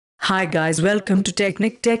Hi guys, welcome to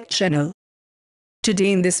Technic Tech Channel.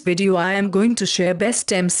 Today in this video I am going to share best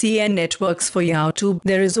MCN networks for YouTube.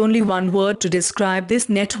 There is only one word to describe this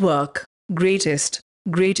network: greatest.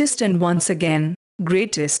 Greatest, and once again,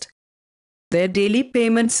 greatest. Their daily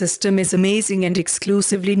payment system is amazing and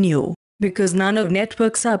exclusively new, because none of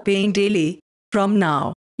networks are paying daily. From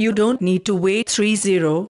now, you don't need to wait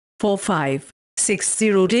 30, 45,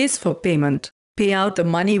 60 days for payment. Pay out the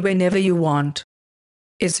money whenever you want.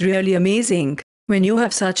 It's really amazing when you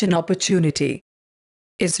have such an opportunity.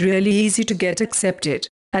 It's really easy to get accepted.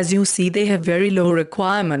 As you see, they have very low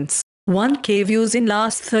requirements. 1K views in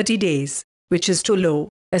last 30 days, which is too low,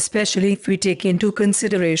 especially if we take into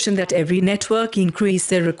consideration that every network increase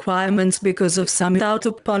their requirements because of some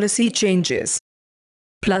YouTube policy changes.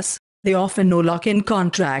 Plus, they offer no lock-in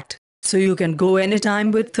contract, so you can go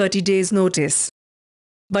anytime with 30 days notice.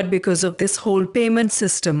 But because of this whole payment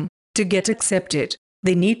system, to get accepted,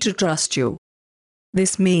 they need to trust you.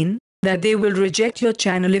 This means that they will reject your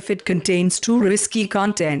channel if it contains too risky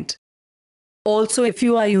content. Also, if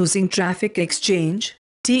you are using traffic exchange,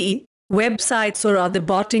 TE, websites or other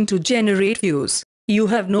botting to generate views, you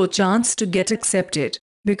have no chance to get accepted,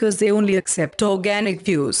 because they only accept organic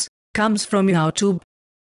views, comes from YouTube.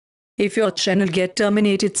 If your channel get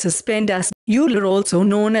terminated, suspend as Euler, also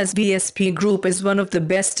known as VSP Group, is one of the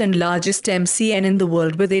best and largest MCN in the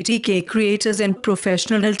world with 80K creators and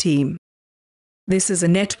professional team. This is a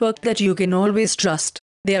network that you can always trust.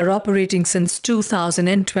 They are operating since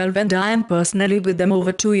 2012 and I am personally with them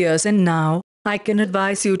over 2 years, and now I can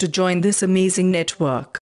advise you to join this amazing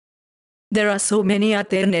network. There are so many out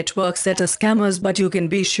there networks that are scammers, but you can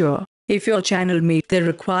be sure, if your channel meet their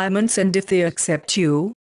requirements and if they accept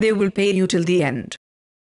you, they will pay you till the end.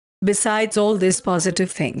 Besides all these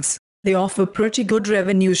positive things, they offer pretty good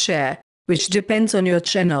revenue share, which depends on your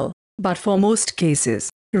channel, but for most cases,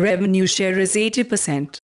 revenue share is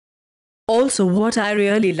 80%. Also, what I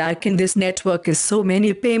really like in this network is so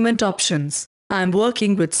many payment options. I'm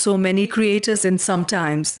working with so many creators and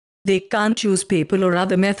sometimes they can't choose PayPal or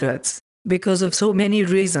other methods because of so many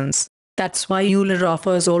reasons. That's why Euler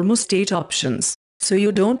offers almost 8 options, so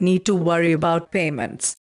you don't need to worry about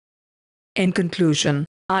payments. In conclusion,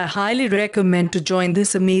 I highly recommend to join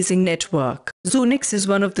this amazing network. Zoonix is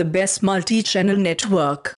one of the best multi-channel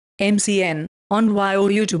network, MCN, on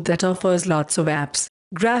YouTube that offers lots of apps,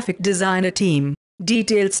 graphic designer team,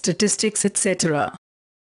 detailed statistics, etc.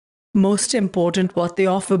 Most important, what they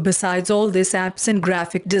offer besides all these apps and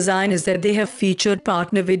graphic design is that they have featured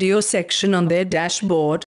partner video section on their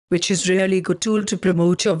dashboard, which is really good tool to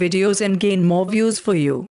promote your videos and gain more views for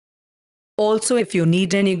you. Also, if you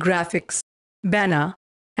need any graphics, banner,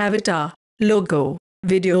 avatar, logo,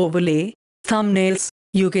 video overlay, thumbnails,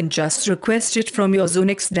 you can just request it from your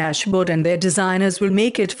Zoonix dashboard and their designers will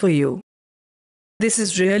make it for you. This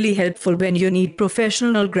is really helpful when you need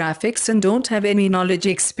professional graphics and don't have any knowledge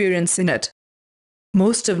experience in it.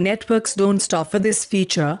 Most of networks don't offer this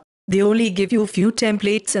feature, they only give you a few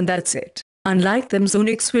templates and that's it. Unlike them,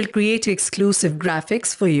 Zoonix will create exclusive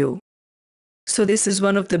graphics for you. So this is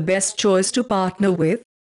one of the best choice to partner with.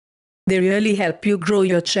 They really help you grow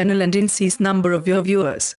your channel and increase number of your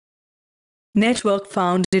viewers. Network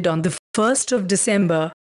founded on the 1st of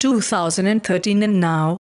December 2013 and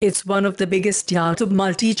now it's one of the biggest YouTube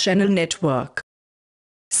multi-channel network.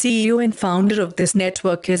 CEO and founder of this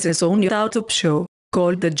network has his own YouTube show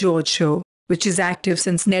called The George Show, which is active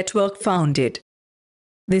since network founded.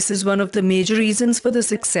 This is one of the major reasons for the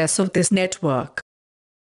success of this network.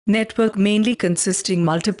 Network mainly consisting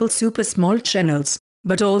multiple super small channels,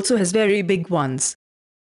 but also has very big ones.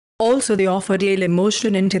 Also, they offer daily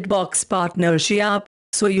motion and hitbox partnership,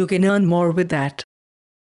 so you can earn more with that.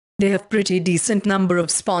 They have pretty decent number of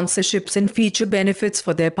sponsorships and feature benefits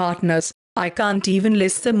for their partners. I can't even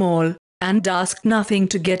list them all, and ask nothing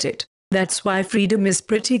to get it. That's why freedom is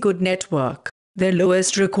pretty good network. Their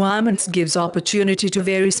lowest requirements gives opportunity to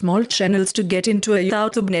very small channels to get into a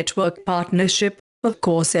YouTube network partnership. Of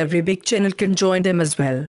course, every big channel can join them as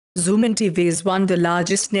well. Zoomin TV is one of the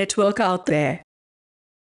largest network out there.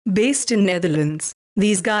 Based in Netherlands,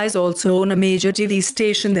 these guys also own a major TV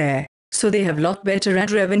station there, so they have lot better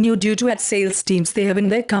ad revenue due to ad sales teams they have in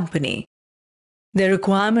their company. Their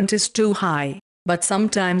requirement is too high, but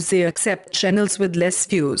sometimes they accept channels with less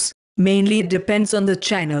views, mainly it depends on the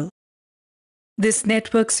channel. This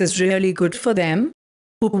network is really good for them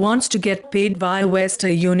who wants to get paid via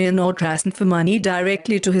Western Union or transfer money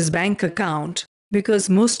directly to his bank account, because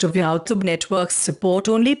most of YouTube networks support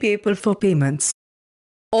only PayPal for payments.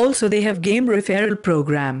 Also, they have game referral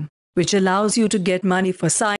program, which allows you to get money for sign